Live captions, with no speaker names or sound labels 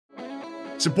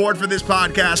Support for this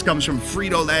podcast comes from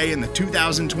Frito-Lay and the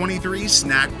 2023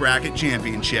 Snack Bracket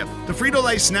Championship. The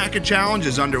Frito-Lay Snack-A Challenge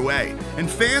is underway, and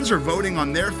fans are voting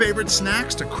on their favorite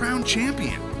snacks to crown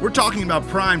champion. We're talking about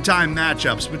prime-time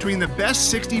matchups between the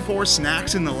best 64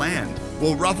 snacks in the land.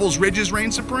 Will Ruffles Ridges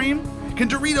reign supreme? Can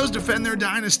Doritos defend their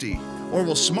dynasty? Or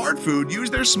will Smart Food use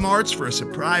their smarts for a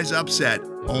surprise upset?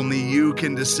 Only you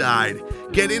can decide.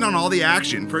 Get in on all the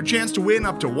action for a chance to win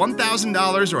up to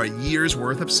 $1,000 or a year's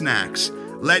worth of snacks.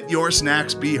 Let your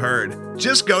snacks be heard.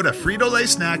 Just go to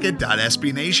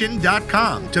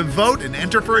fritolaysnacket.sbnation.com to vote and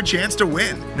enter for a chance to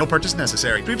win. No purchase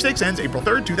necessary. Sweepstakes ends April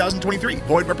 3rd, 2023.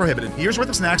 Void where prohibited. Year's worth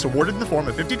of snacks awarded in the form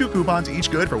of 52 coupons, each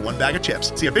good for one bag of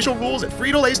chips. See official rules at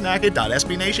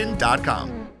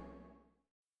fritolaysnacket.sbnation.com.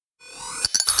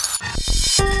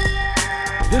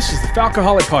 This is the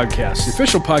Falcoholic Podcast, the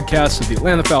official podcast of the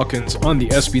Atlanta Falcons on the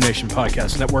SB Nation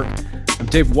Podcast Network. I'm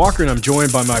Dave Walker, and I'm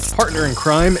joined by my partner in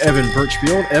crime, Evan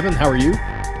Birchfield. Evan, how are you?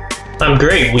 I'm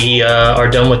great. We are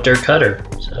done with Dirk Cutter,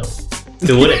 so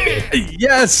who would it be?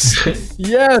 Yes,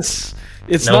 yes.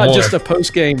 It's no not more. Just a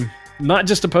post game, not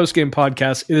just a post game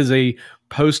podcast. It is a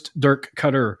post Dirk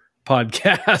Cutter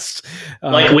podcast.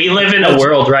 Like we live in a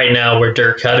world right now where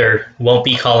Dirk Cutter won't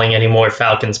be calling any more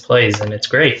Falcons plays, and it's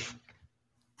great.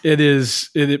 It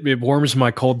is. It warms my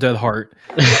cold, dead heart.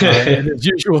 And as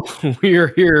usual, we are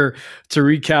here to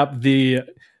recap the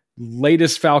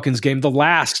latest Falcons game, the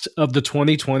last of the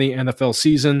 2020 NFL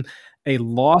season, a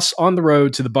loss on the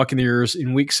road to the Buccaneers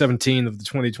in Week 17 of the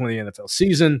 2020 NFL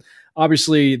season.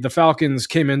 Obviously, the Falcons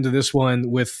came into this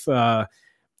one with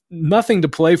nothing to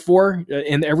play for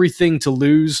and everything to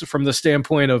lose from the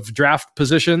standpoint of draft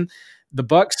position. The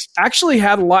Bucs actually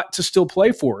had a lot to still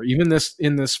play for, even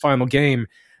in this final game.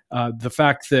 The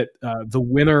fact that the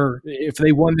winner, if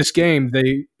they won this game,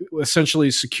 they essentially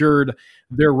secured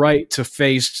their right to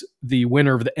face the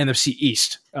winner of the NFC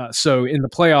East. So in the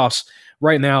playoffs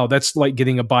right now, that's like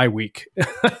getting a bye week.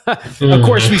 Of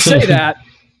course, we say that,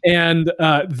 and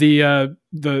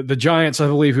the Giants, I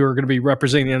believe, who are going to be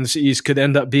representing the NFC East, could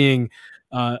end up being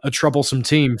a troublesome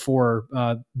team for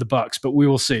the Bucs, but we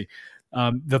will see.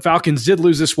 The Falcons did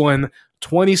lose this one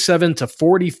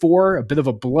 27-44, a bit of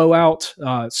a blowout.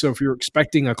 So if you're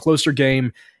expecting a closer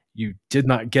game, you did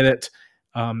not get it.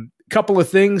 Couple of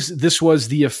things. This was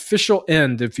the official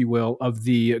end, if you will, of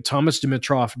the Thomas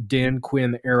Dimitroff, Dan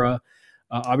Quinn era.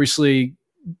 Obviously,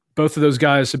 both of those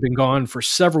guys have been gone for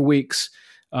several weeks,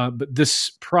 but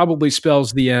this probably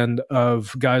spells the end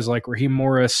of guys like Raheem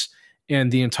Morris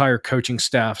and the entire coaching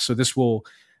staff. So this will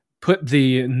put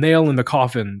the nail in the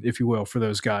coffin, if you will, for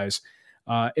those guys.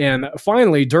 And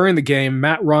finally, during the game,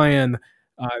 Matt Ryan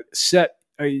set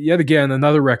yet again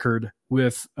another record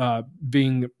with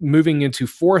moving into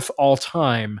fourth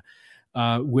all-time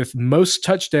with most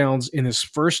touchdowns in his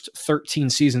first 13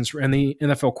 seasons for any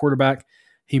NFL quarterback.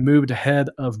 He moved ahead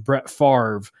of Brett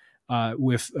Favre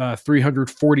with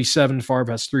 347.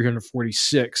 Favre has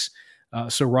 346.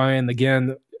 So Ryan,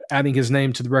 again, adding his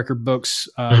name to the record books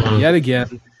yet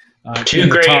again. Two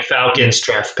great Falcons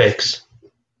draft picks.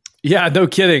 Yeah, no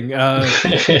kidding.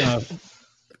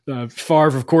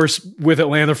 Favre, of course, with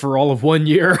Atlanta for all of 1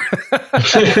 year.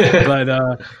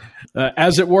 But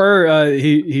as it were,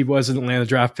 he was an Atlanta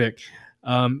draft pick.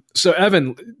 So,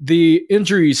 Evan, the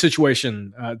injury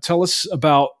situation, tell us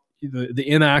about the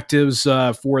inactives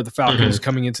for the Falcons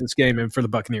coming into this game and for the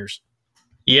Buccaneers.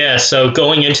 Yeah, so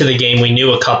going into the game, we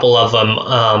knew a couple of them.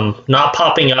 Not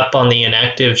popping up on the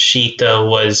inactive sheet, though,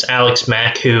 was Alex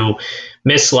Mack, who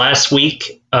missed last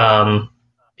week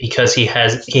because he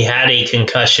had a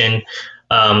concussion.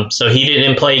 So he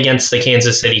didn't play against the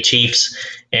Kansas City Chiefs,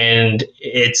 and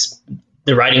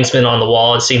the writing's been on the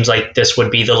wall. It seems like this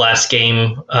would be the last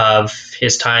game of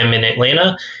his time in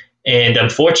Atlanta, and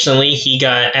unfortunately, he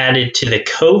got added to the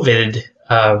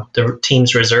the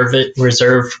team's reserve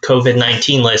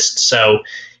COVID-19 list. So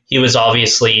he was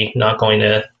obviously not going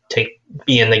to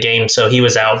be in the game, so he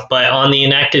was out. But on the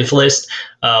inactive list,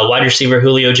 wide receiver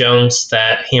Julio Jones,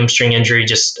 that hamstring injury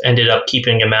just ended up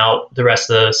keeping him out the rest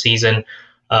of the season,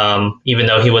 even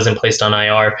though he wasn't placed on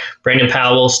IR. Brandon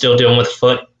Powell still dealing with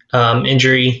foot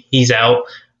injury. He's out.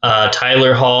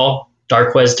 Tyler Hall,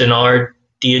 Darquez Dennard,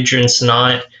 Deidre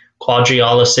Snott, Quadri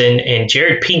Ollison, and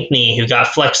Jared Pinkney, who got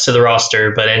flexed to the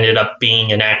roster but ended up being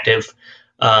inactive.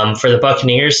 For the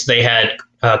Buccaneers, they had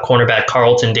cornerback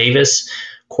Carlton Davis,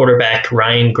 quarterback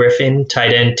Ryan Griffin,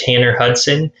 tight end Tanner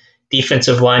Hudson,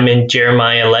 defensive lineman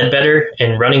Jeremiah Ledbetter,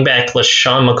 and running back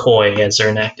LaShawn McCoy as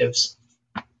their inactives.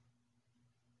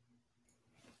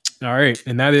 All right,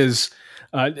 and that is,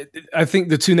 I think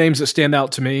the two names that stand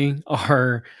out to me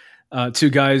are two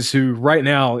guys who right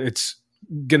now it's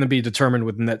going to be determined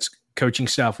with the Nets coaching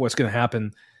staff what's going to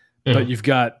happen. But you've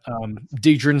got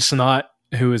Deidre Sanat,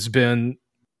 who has been,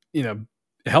 a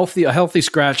healthy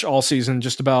scratch all season,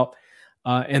 just about.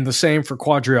 And the same for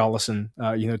Quadri Allison,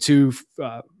 two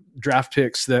draft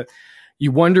picks that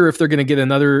you wonder if they're going to get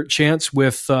another chance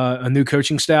with a new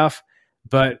coaching staff.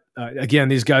 But again,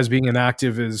 these guys being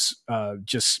inactive is two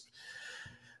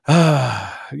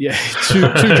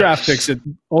draft picks that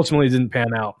ultimately didn't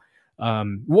pan out.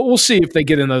 We'll see if they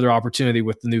get another opportunity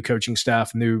with the new coaching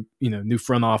staff, new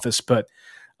front office. But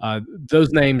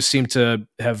those names seem to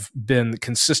have been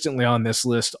consistently on this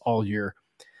list all year.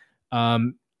 All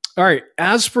right.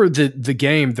 As for the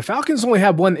game, the Falcons only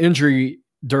had one injury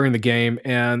during the game,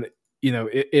 and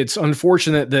it's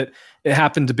unfortunate that it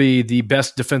happened to be the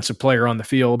best defensive player on the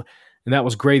field, and that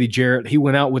was Grady Jarrett. He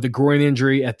went out with a groin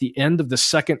injury at the end of the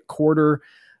second quarter.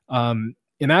 And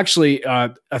actually, I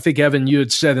think, Evan, you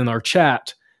had said in our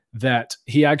chat that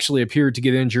he actually appeared to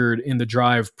get injured in the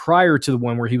drive prior to the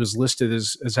one where he was listed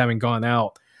as having gone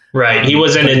out. Right. He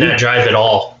wasn't in that drive at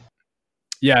all.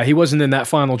 Yeah, he wasn't in that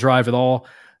final drive at all.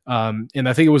 And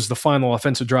I think it was the final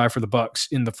offensive drive for the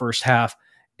Bucs in the first half.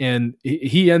 And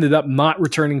he ended up not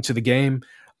returning to the game.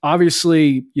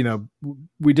 Obviously,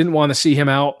 we didn't want to see him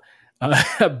out,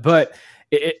 but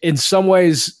in some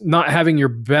ways, not having your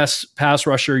best pass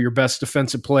rusher, your best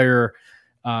defensive player,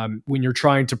 when you're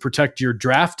trying to protect your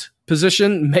draft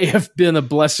position may have been a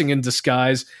blessing in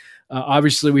disguise.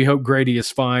 Obviously, we hope Grady is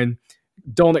fine.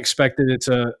 Don't expect that it's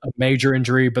a major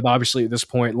injury, but obviously at this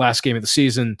point, last game of the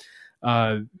season,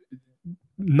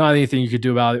 not anything you could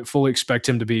do about it. Fully expect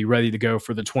him to be ready to go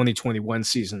for the 2021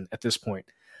 season at this point.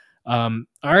 All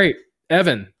right,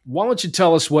 Evan, why don't you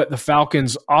tell us what the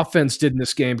Falcons offense did in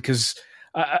this game? Because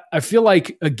I feel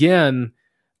like, again,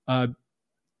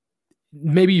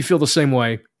 maybe you feel the same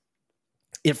way.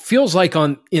 It feels like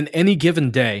in any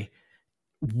given day,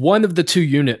 one of the two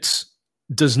units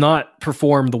does not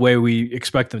perform the way we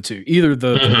expect them to. Either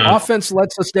the offense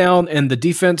lets us down and the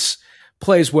defense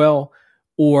plays well,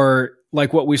 or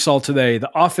like what we saw today,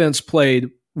 the offense played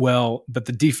well, but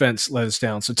the defense let us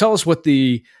down. So tell us what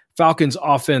the Falcons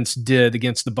offense did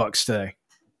against the Bucs today.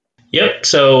 Yep.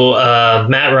 So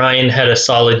Matt Ryan had a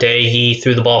solid day. He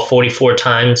threw the ball 44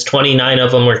 times. 29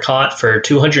 of them were caught for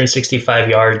 265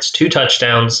 yards, 2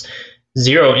 touchdowns,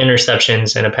 0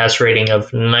 interceptions, and a pass rating of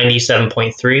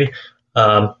 97.3.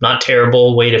 Not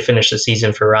terrible way to finish the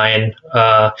season for Ryan.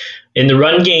 In the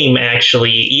run game,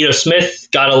 actually, Ito Smith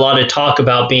got a lot of talk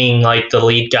about being like the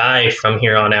lead guy from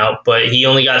here on out, but he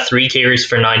only got 3 carries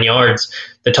for 9 yards.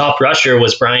 The top rusher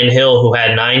was Brian Hill, who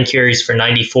had 9 carries for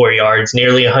 94 yards,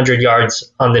 nearly 100 yards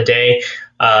on the day,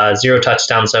 0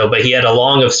 touchdowns though, but he had a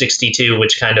long of 62,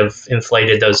 which kind of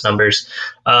inflated those numbers.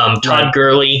 Todd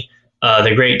Gurley,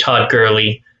 the great Todd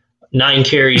Gurley, 9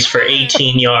 carries for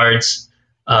 18 yards.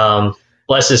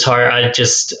 Bless his heart.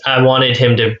 I wanted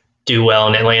him to do well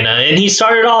in Atlanta. And he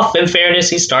started off, in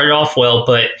fairness, well,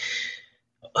 but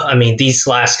I mean, these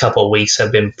last couple of weeks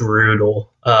have been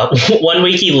brutal. 1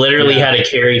 week he literally had a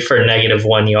carry for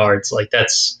 -1 yards. Like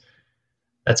that's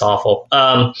awful.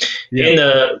 In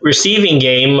the receiving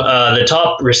game, the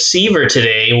top receiver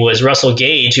today was Russell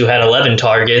Gage, who had 11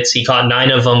 targets. He caught 9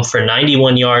 of them for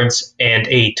 91 yards and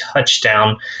a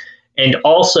touchdown. And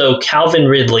also Calvin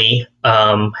Ridley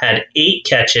had 8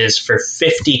 catches for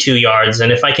 52 yards.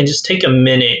 And if I can just take a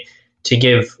minute to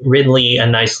give Ridley a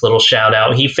nice little shout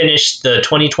out, he finished the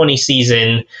 2020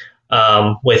 season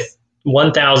with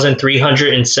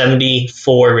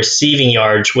 1,374 receiving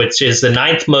yards, which is the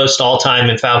 9th most all time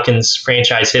in Falcons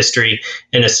franchise history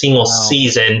in a single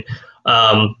season.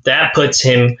 That puts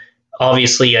him,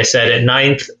 obviously, I said, at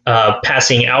 9th,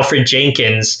 passing Alfred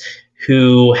Jenkins,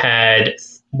 who had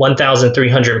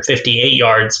 1,358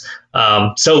 yards.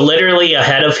 So literally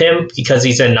ahead of him, because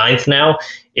he's in 9th now,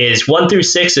 is 1 through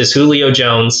 6 is Julio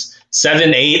Jones,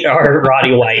 7, 8 are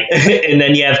Roddy White, and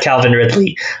then you have Calvin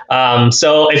Ridley.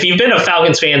 So if you've been a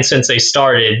Falcons fan since they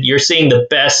started, you're seeing the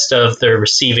best of their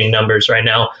receiving numbers right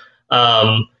now.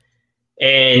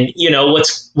 And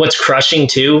what's crushing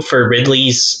too for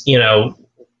Ridley's,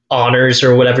 honors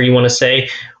or whatever you want to say,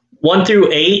 1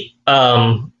 through 8,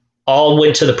 all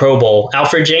went to the Pro Bowl.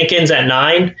 Alfred Jenkins at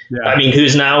 9,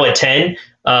 who's now at 10,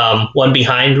 one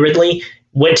behind Ridley,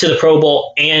 went to the Pro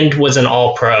Bowl and was an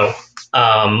All-Pro.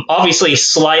 Obviously,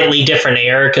 slightly different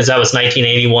era because that was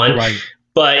 1981. Right.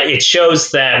 But it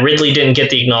shows that Ridley didn't get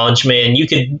the acknowledgement. You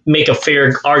could make a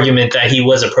fair argument that he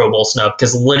was a Pro Bowl snub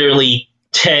because literally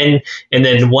 10 and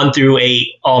then 1 through 8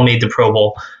 all made the Pro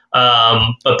Bowl.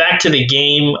 But back to the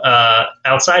game,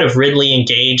 outside of Ridley and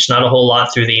Gage, not a whole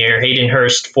lot through the air. Hayden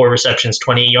Hurst, 4 receptions,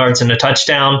 28 yards and a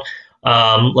touchdown.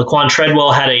 Laquan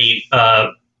Treadwell had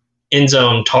a end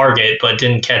zone target, but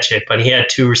didn't catch it. But he had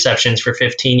 2 receptions for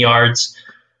 15 yards.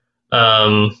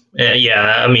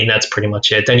 Yeah, I mean, that's pretty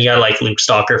much it. Then you got like Luke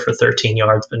Stalker for 13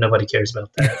 yards, but nobody cares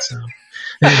about that. So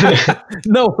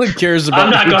no one cares about.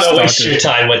 I'm not going to waste your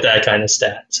time with that kind of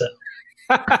stat. So,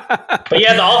 but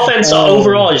yeah, the offense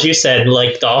overall, as you said,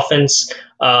 like the offense,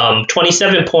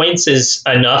 27 points is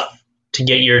enough to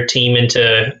get your team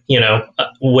into a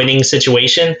winning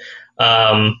situation.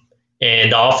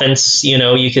 And the offense,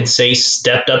 you could say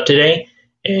stepped up today,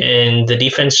 and the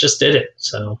defense just did it.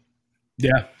 So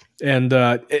yeah. And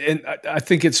I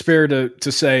think it's fair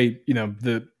to say,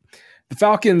 the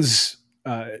Falcons,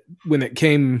 when it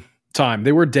came time,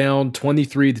 they were down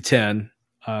 23-10,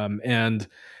 and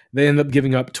they ended up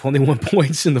giving up 21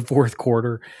 points in the fourth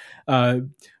quarter.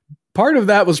 Part of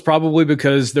that was probably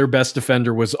because their best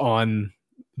defender was on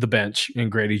the bench in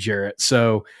Grady Jarrett.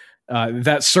 So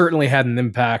that certainly had an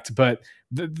impact, but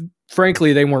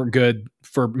frankly, they weren't good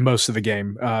for most of the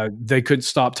game. They couldn't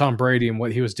stop Tom Brady and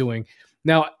what he was doing.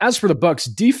 Now, as for the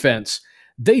Bucs defense,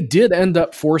 they did end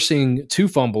up forcing 2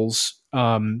 fumbles.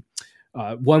 One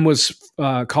was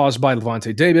caused by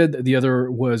Levante David. The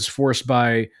other was forced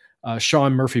by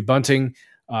Sean Murphy-Bunting.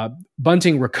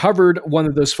 Bunting recovered one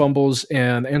of those fumbles,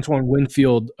 and Antoine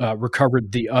Winfield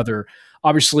recovered the other.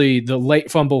 Obviously, the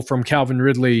late fumble from Calvin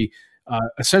Ridley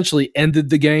essentially ended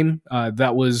the game.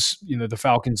 That was, the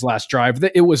Falcons' last drive.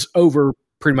 It was over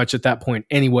pretty much at that point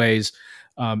anyways.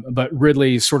 But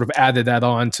Ridley sort of added that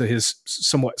on to his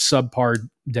somewhat subpar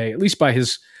day, at least by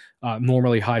his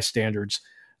normally high standards.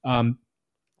 On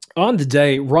the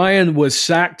day, Ryan was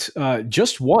sacked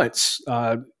just once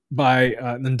by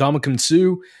Ndamukong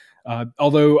Suh,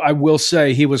 although I will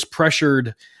say he was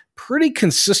pressured pretty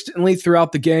consistently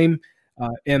throughout the game.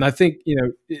 And I think,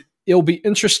 it'll be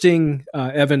interesting,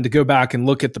 Evan, to go back and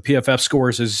look at the PFF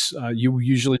scores as you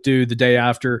usually do the day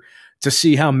after, to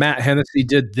see how Matt Hennessy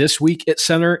did this week at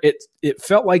center. It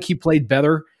felt like he played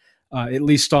better, at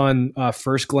least on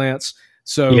first glance.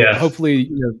 So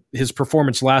hopefully, his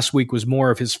performance last week was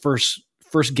more of his first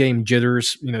game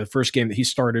jitters. The first game that he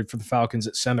started for the Falcons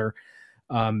at center.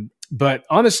 But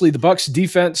honestly, the Bucs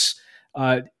defense,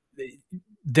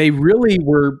 they really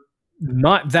were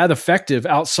not that effective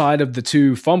outside of the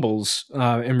 2 fumbles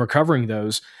in recovering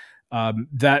those.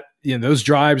 Those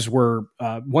drives were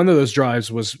one of those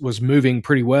drives was moving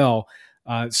pretty well.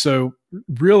 So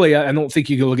really, I don't think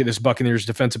you can look at this Buccaneers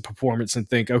defensive performance and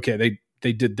think, okay,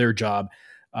 they did their job.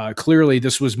 Clearly,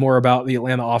 this was more about the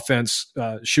Atlanta offense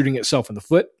shooting itself in the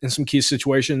foot in some key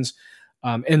situations,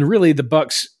 and really the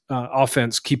Bucs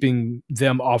offense keeping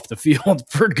them off the field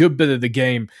for a good bit of the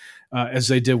game, as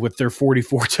they did with their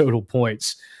 44 total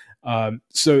points.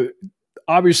 So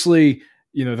obviously,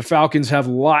 the Falcons have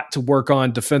a lot to work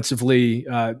on defensively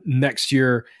next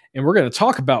year, and we're going to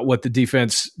talk about what the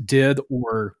defense did,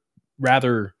 or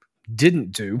rather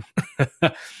didn't do,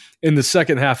 in the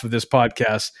second half of this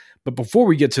podcast. But before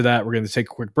we get to that, we're going to take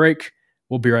a quick break.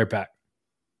 We'll be right back.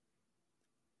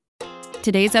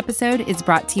 Today's episode is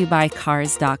brought to you by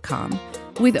Cars.com.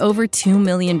 With over 2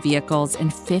 million vehicles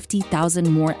and 50,000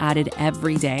 more added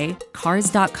every day,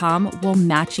 Cars.com will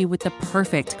match you with the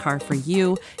perfect car for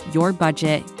you, your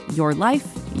budget, your life,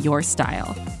 your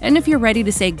style. And if you're ready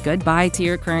to say goodbye to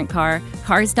your current car,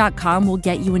 Cars.com will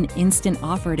get you an instant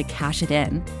offer to cash it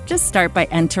in. Just start by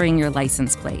entering your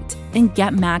license plate and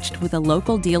get matched with a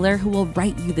local dealer who will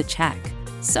write you the check.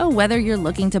 So whether you're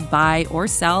looking to buy or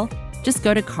sell, just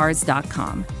go to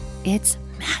Cars.com. It's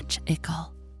magical.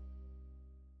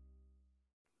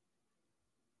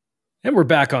 And we're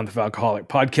back on the Falcoholic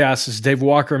Podcast. This is Dave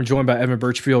Walker. I'm joined by Evan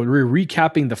Birchfield. We're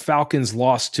recapping the Falcons'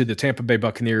 loss to the Tampa Bay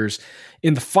Buccaneers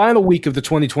in the final week of the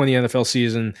 2020 NFL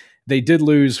season. They did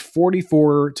lose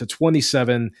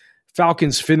 44-27.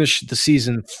 Falcons finished the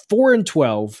season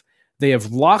 4-12. They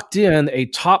have locked in a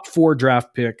top 4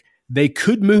 draft pick. They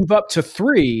could move up to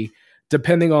 3,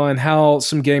 depending on how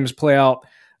some games play out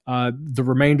the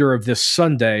remainder of this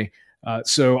Sunday.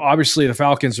 So obviously the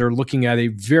Falcons are looking at a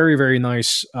very, very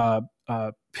nice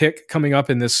pick coming up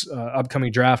in this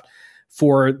upcoming draft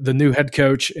for the new head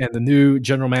coach and the new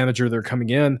general manager they're coming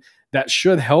in. That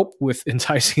should help with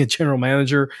enticing a general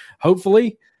manager,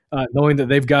 hopefully, knowing that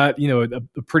they've got a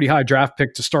pretty high draft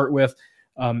pick to start with.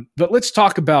 But let's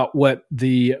talk about what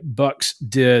the Bucs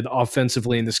did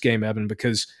offensively in this game, Evan,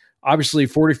 because obviously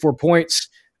 44 points,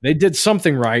 they did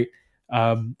something right.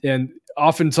 And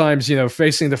oftentimes,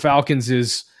 facing the Falcons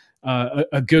is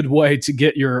a good way to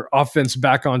get your offense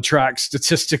back on track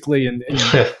statistically. And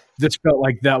this felt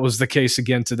like that was the case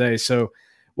again today. So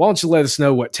why don't you let us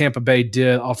know what Tampa Bay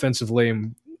did offensively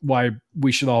and why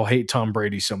we should all hate Tom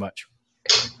Brady so much.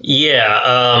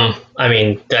 Yeah, I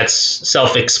mean, that's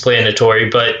self-explanatory,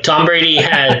 but Tom Brady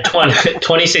had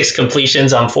 26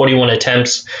 completions on 41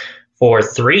 attempts for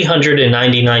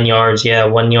 399 yards. Yeah,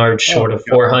 1 yard short of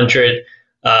 400.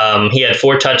 He had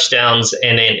 4 touchdowns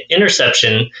and an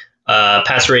interception,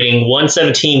 pass rating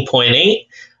 117.8.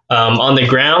 On the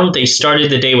ground, they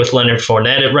started the day with Leonard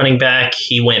Fournette at running back.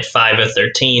 He went 5 of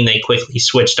 13. They quickly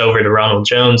switched over to Ronald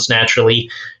Jones,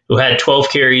 naturally, who had 12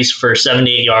 carries for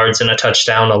 78 yards and a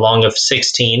touchdown, along of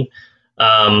 16.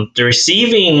 Their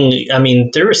receiving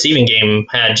game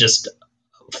had just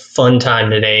a fun time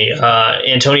today.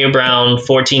 Antonio Brown,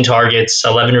 14 targets,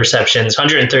 11 receptions,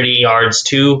 130 yards,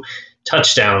 2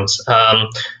 touchdowns.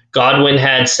 Godwin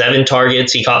had 7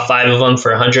 targets. He caught 5 of them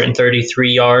for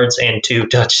 133 yards and 2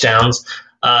 touchdowns.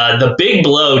 The big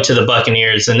blow to the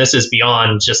Buccaneers, and this is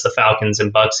beyond just the Falcons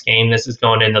and Bucs game. This is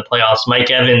going into the playoffs. Mike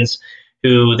Evans,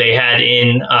 who they had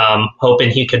in, hoping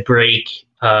he could break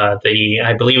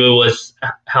I believe it was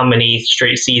how many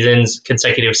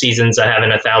consecutive seasons of having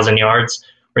 1,000 yards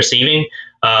receiving.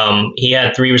 He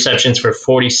had 3 receptions for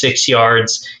 46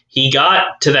 yards. He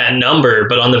got to that number,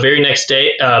 but on the very next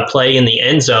play in the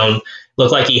end zone,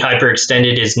 looked like he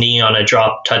hyperextended his knee on a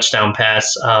drop touchdown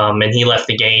pass, and he left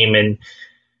the game. And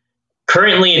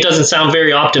currently, it doesn't sound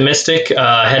very optimistic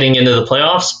heading into the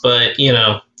playoffs, but,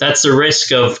 that's the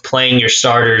risk of playing your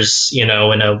starters, in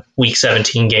a Week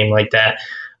 17 game like that.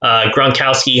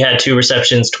 Gronkowski had 2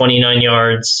 receptions, 29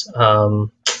 yards,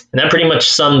 and that pretty much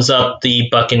sums up the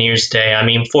Buccaneers' day. I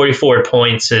mean, 44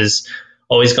 points is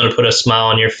always going to put a smile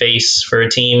on your face for a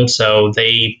team, so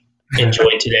they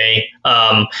enjoyed today.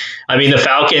 The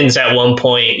Falcons at one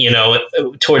point,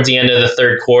 towards the end of the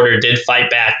third quarter, did fight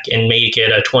back and make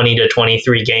it a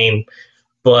 20-23 game,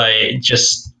 but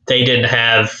just they didn't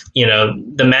have,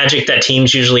 the magic that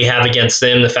teams usually have against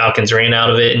them. The Falcons ran out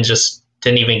of it and just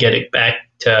didn't even get it back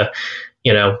to,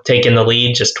 taking the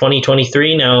lead. Just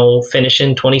 20-23 now,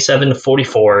 finishing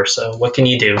 27-44. So what can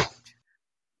you do?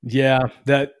 Yeah,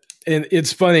 and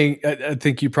it's funny. I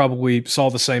think you probably saw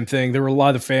the same thing. There were a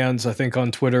lot of fans, I think,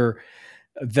 on Twitter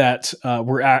that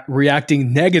were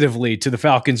reacting negatively to the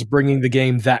Falcons bringing the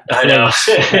game that close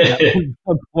at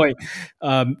one point,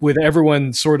 with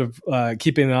everyone sort of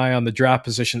keeping an eye on the draft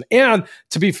position. And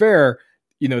to be fair,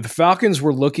 the Falcons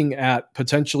were looking at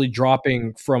potentially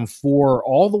dropping from 4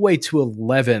 all the way to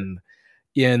 11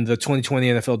 in the 2020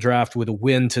 NFL draft with a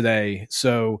win today.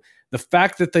 So the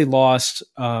fact that they lost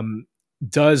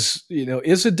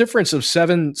is a difference of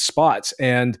 7 spots.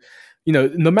 And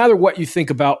no matter what you think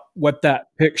about what that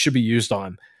pick should be used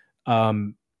on,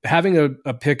 having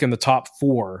a pick in the top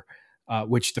 4,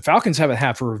 which the Falcons haven't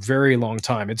had for a very long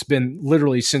time. It's been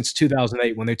literally since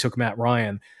 2008 when they took Matt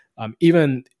Ryan.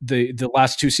 Even the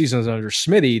last 2 seasons under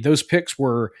Smitty, those picks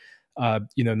were,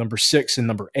 number 6 and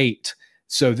number 8.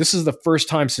 So this is the first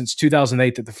time since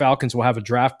 2008 that the Falcons will have a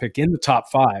draft pick in the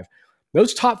top 5.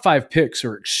 Those top 5 picks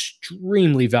are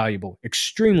extremely valuable. The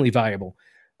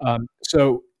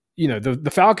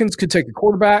Falcons could take a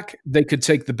quarterback. They could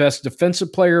take the best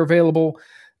defensive player available.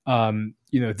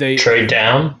 They trade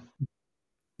down.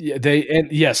 Yeah,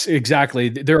 yes, exactly.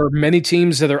 There are many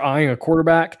teams that are eyeing a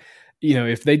quarterback.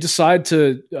 If they decide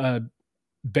to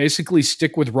basically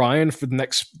stick with Ryan for the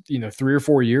next 3 or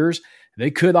 4 years, they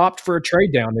could opt for a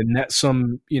trade down and net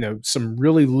some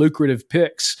really lucrative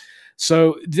picks.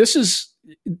 So this is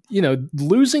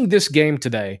losing this game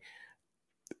today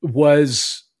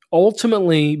was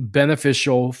ultimately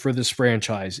beneficial for this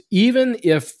franchise. Even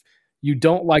if you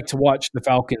don't like to watch the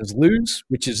Falcons lose,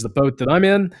 which is the boat that I'm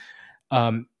in,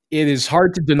 it is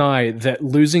hard to deny that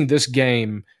losing this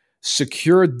game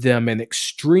secured them an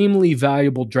extremely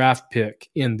valuable draft pick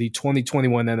in the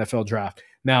 2021 NFL draft.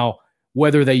 Now,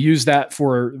 whether they use that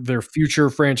for their future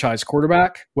franchise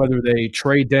quarterback, whether they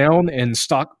trade down and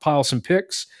stockpile some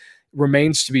picks,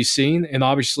 remains to be seen. And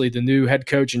obviously the new head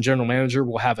coach and general manager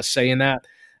will have a say in that.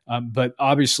 But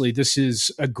obviously this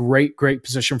is a great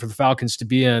position for the Falcons to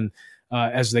be in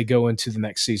as they go into the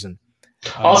next season.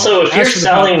 Also, if you're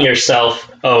selling yourself,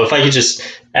 if I could just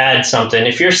add something,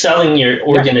 if you're selling your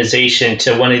organization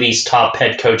to one of these top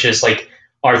head coaches like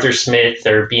Arthur Smith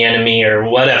or Bieniemy or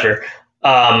whatever,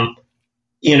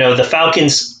 the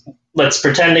Falcons, let's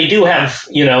pretend they do have,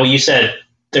 you said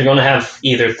they're going to have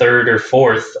either third or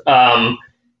fourth.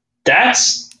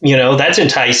 That's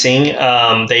enticing.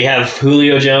 They have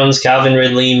Julio Jones, Calvin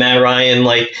Ridley, Matt Ryan,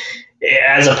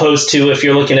 as opposed to if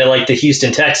you're looking at the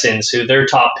Houston Texans, who their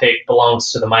top pick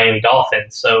belongs to the Miami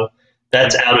Dolphins. So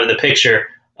that's out of the picture.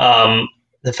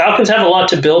 The Falcons have a lot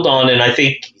to build on, and I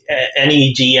think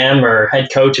any GM or head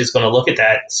coach is going to look at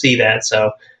that, see that.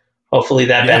 So hopefully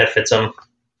that benefits them.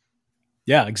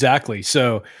 Yeah, exactly.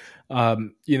 So,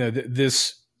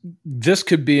 this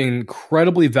could be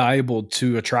incredibly valuable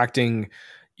to attracting,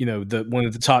 one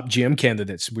of the top GM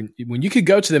candidates. When you could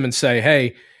go to them and say,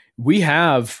 "Hey, we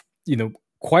have,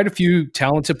 quite a few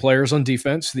talented players on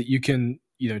defense that you can,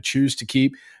 choose to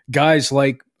keep." Guys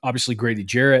like obviously Grady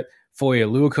Jarrett, Foye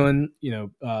Oluokun,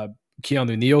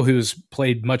 Keanu Neal, who's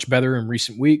played much better in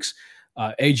recent weeks,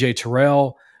 AJ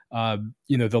Terrell, the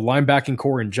linebacking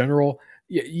core in general.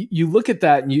 You look at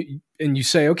that and you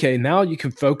say, okay, now you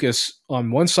can focus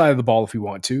on one side of the ball if you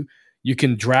want to. You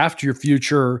can draft your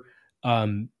future,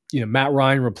 Matt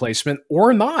Ryan replacement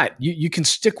or not. You can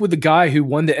stick with the guy who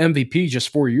won the MVP just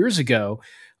 4 years ago,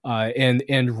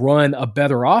 and run a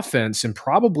better offense and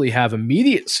probably have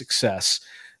immediate success.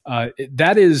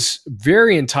 That is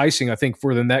very enticing, I think,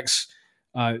 for the next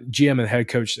GM and head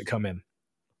coach that come in.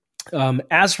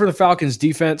 As for the Falcons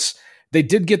defense, they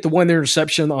did get the one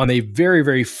interception on a very,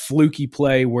 very fluky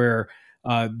play where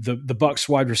the Bucs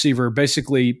wide receiver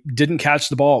basically didn't catch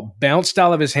the ball, bounced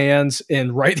out of his hands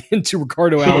and right into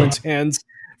Ricardo Allen's hands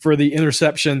for the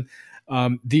interception.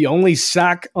 The only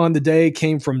sack on the day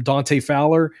came from Dante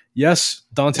Fowler. Yes,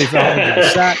 Dante Fowler got a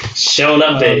sack. Showing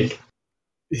up big.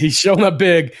 He's shown up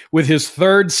big with his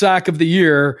third sack of the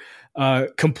year,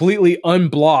 completely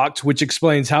unblocked, which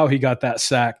explains how he got that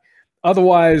sack.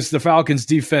 Otherwise, the Falcons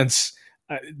defense,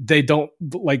 they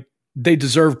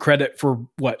deserve credit for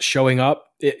showing up.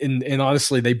 And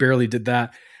honestly, they barely did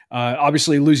that.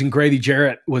 Obviously, losing Grady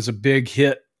Jarrett was a big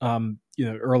hit,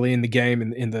 early in the game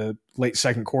in the late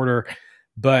second quarter.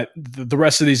 But the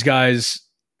rest of these guys,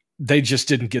 they just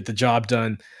didn't get the job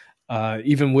done.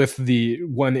 Even with the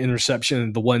one interception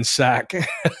and the one sack,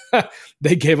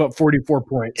 they gave up 44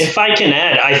 points. If I can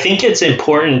add, I think it's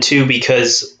important too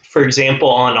because, for example,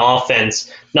 on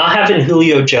offense, not having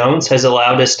Julio Jones has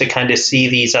allowed us to kind of see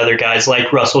these other guys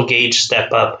like Russell Gage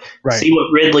step up, see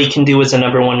what Ridley can do as a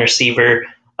number one receiver.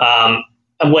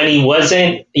 When he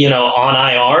wasn't,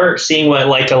 on IR, seeing what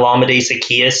like Olamide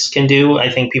Zaccheaus can do, I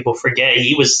think people forget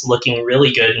he was looking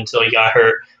really good until he got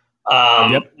hurt.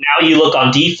 Now you look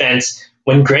on defense,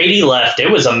 when Grady left,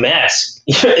 it was a mess.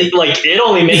 Like it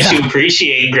only makes you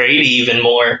appreciate Grady even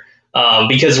more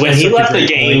because when he left the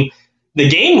game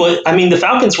was, the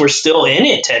Falcons were still in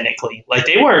it technically. Like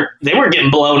they weren't getting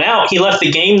blown out. He left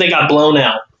the game, they got blown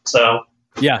out. So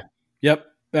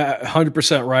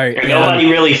 100% right. And nobody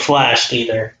really flashed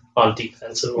either on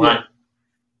defensive line.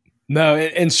 No,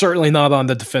 and certainly not on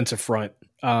the defensive front.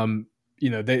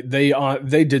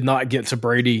 They did not get to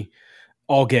Brady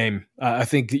all game. I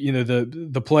think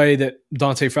the play that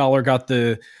Dante Fowler got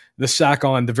the sack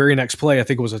on, the very next play I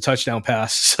think it was a touchdown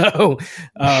pass. So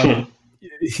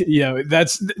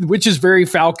that's which is very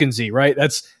Falcons-y, right?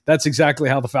 That's exactly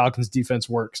how the Falcons defense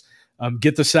works.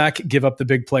 Get the sack, give up the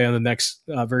big play on the next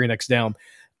very next down.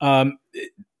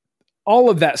 All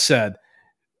of that said,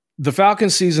 the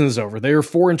Falcons season is over. They are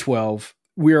 4-12.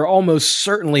 We are almost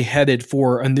certainly headed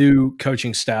for a new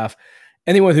coaching staff.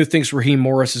 Anyone who thinks Raheem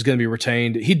Morris is going to be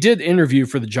retained, he did interview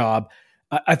for the job.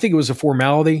 I think it was a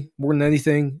formality more than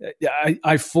anything.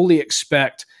 I fully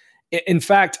expect. In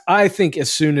fact, I think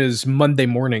as soon as Monday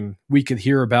morning, we could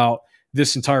hear about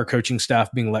this entire coaching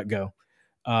staff being let go.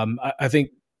 I think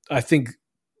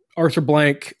Arthur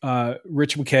Blank,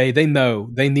 Rich McKay, they know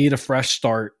they need a fresh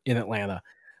start in Atlanta.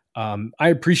 I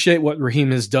appreciate what Raheem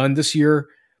has done this year,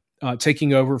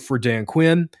 taking over for Dan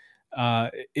Quinn.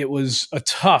 It was a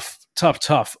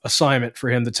tough assignment for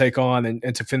him to take on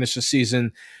and to finish the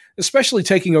season, especially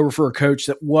taking over for a coach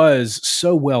that was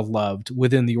so well loved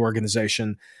within the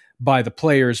organization by the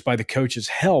players, by the coaches,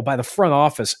 hell, by the front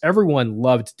office. Everyone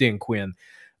loved Dan Quinn.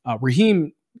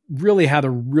 Raheem really had a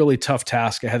really tough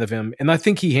task ahead of him, and I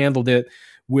think he handled it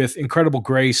with incredible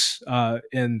grace.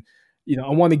 And I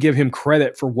want to give him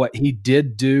credit for what he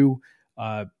did do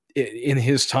in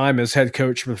his time as head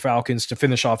coach for the Falcons to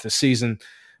finish off this season.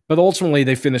 But ultimately,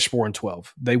 they finished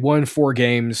 4-12. They won 4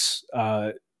 games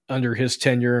under his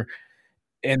tenure,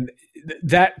 and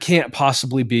that can't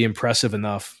possibly be impressive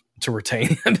enough to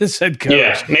retain him as head coach.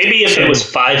 Yeah, maybe if it was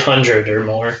 500 or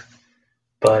more.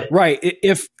 But right,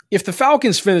 if the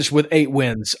Falcons finished with 8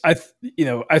 wins, I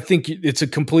think it's a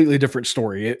completely different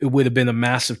story. It would have been a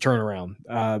massive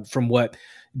turnaround from what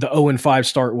the 0-5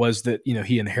 start was that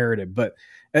he inherited. But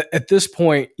at this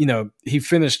point, he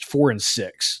finished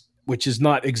 4-6, which is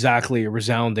not exactly a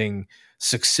resounding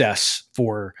success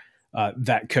for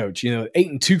that coach.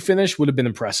 8-2 finish would have been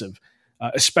impressive,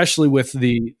 especially with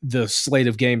the slate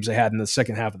of games they had in the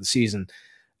second half of the season.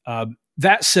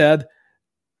 That said,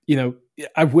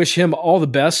 I wish him all the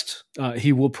best.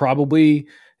 He will probably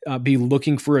be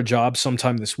looking for a job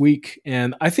sometime this week,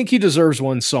 and I think he deserves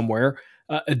one somewhere.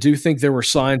 I do think there were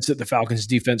signs that the Falcons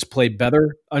defense played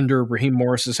better under Raheem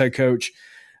Morris as head coach.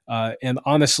 And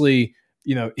honestly,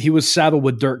 he was saddled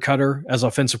with Dirk Cutter as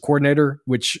offensive coordinator,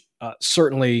 which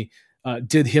certainly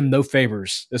did him no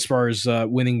favors as far as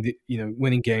winning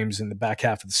games in the back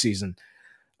half of the season.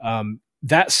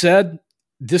 That said,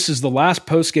 this is the last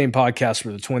post-game podcast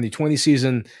for the 2020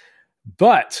 season,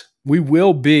 but we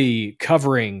will be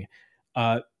covering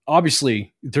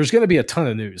obviously, there's going to be a ton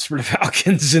of news for the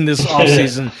Falcons in this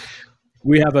offseason.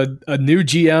 We have a new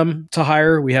GM to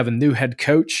hire. We have a new head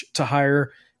coach to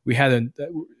hire. We had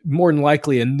more than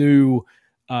likely a new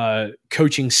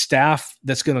coaching staff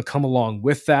that's going to come along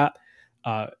with that.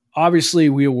 Obviously,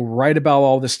 we will write about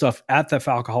all this stuff at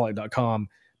thefalcoholic.com,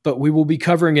 but we will be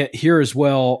covering it here as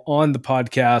well on the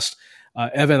podcast.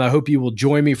 Evan, I hope you will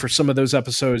join me for some of those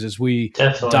episodes as we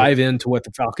dive into what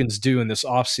the Falcons do in this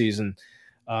offseason.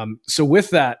 So with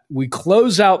that, we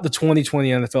close out the 2020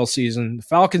 NFL season. The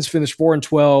Falcons finished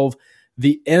 4-12,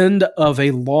 the end of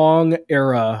a long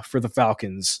era for the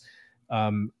Falcons.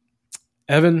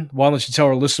 Evan, why don't you tell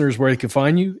our listeners where they can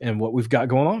find you and what we've got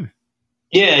going on?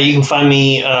 Yeah, you can find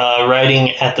me writing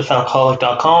at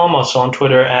thefalcoholic.com, also on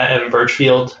Twitter at Evan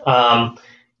Birchfield.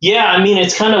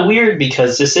 It's kind of weird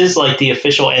because this is like the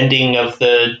official ending of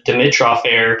the Dimitroff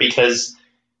era, because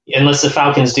unless the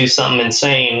Falcons do something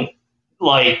insane,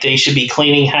 like they should be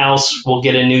cleaning house, we'll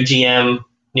get a new GM,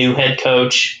 new head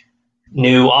coach,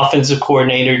 new offensive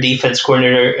coordinator, defense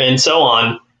coordinator, and so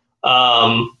on.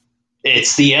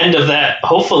 It's the end of that,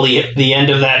 hopefully the end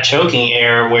of that choking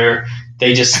era where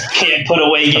they just can't put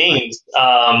away games.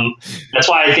 That's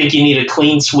why I think you need a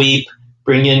clean sweep,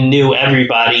 bring in new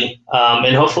everybody,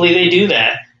 and hopefully they do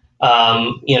that.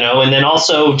 And then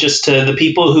also just to the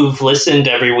people who've listened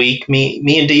every week,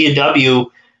 me and DW,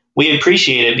 we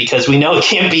appreciate it because we know it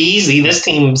can't be easy. This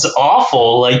team's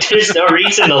awful. Like, there's no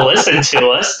reason to listen to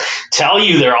us tell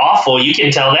you they're awful. You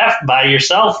can tell that by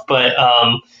yourself. But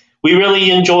we really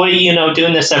enjoy,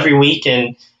 doing this every week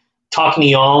and talking to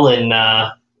y'all.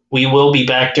 And we will be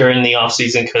back during the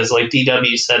offseason because, like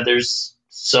DW said, there's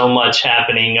so much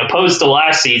happening opposed to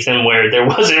last season where there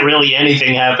wasn't really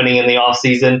anything happening in the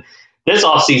offseason. This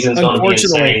offseason is going to be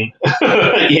insane.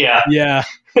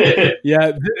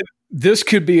 Yeah. This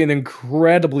could be an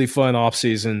incredibly fun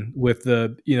offseason with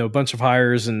the bunch of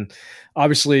hires, and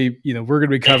obviously we're going to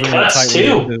be covering that tightly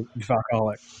with the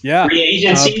Falcoholic. Yeah, free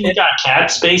agency. We got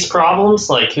cap space problems.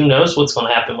 Like, who knows what's going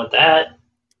to happen with that?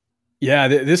 Yeah,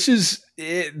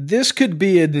 this could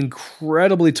be an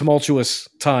incredibly tumultuous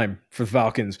time for the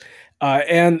Falcons,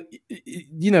 and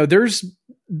there's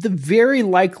the very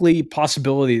likely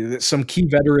possibility that some key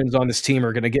veterans on this team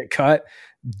are going to get cut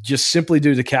just simply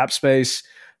due to cap space.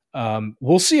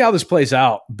 We'll see how this plays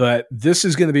out, but this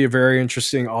is going to be a very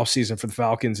interesting offseason for the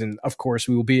Falcons. And of course,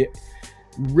 we will be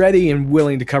ready and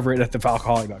willing to cover it at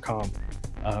thefalcoholic.com.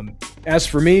 As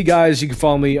for me, guys, you can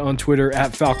follow me on Twitter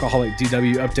at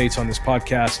FalcoholicDW, updates on this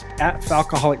podcast at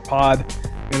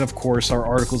FalcoholicPod, and of course, our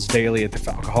articles daily at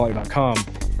thefalcoholic.com.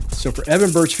 So for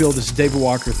Evan Birchfield, this is David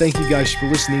Walker. Thank you guys for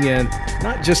listening in,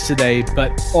 not just today,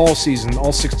 but all season,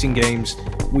 all 16 games.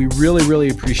 We really, really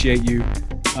appreciate you.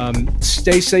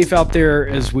 Stay safe out there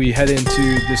as we head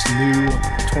into this new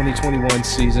 2021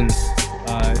 season,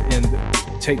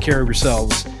 and take care of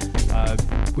yourselves.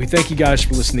 We thank you guys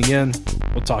for listening in.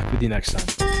 We'll talk with you next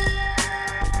time.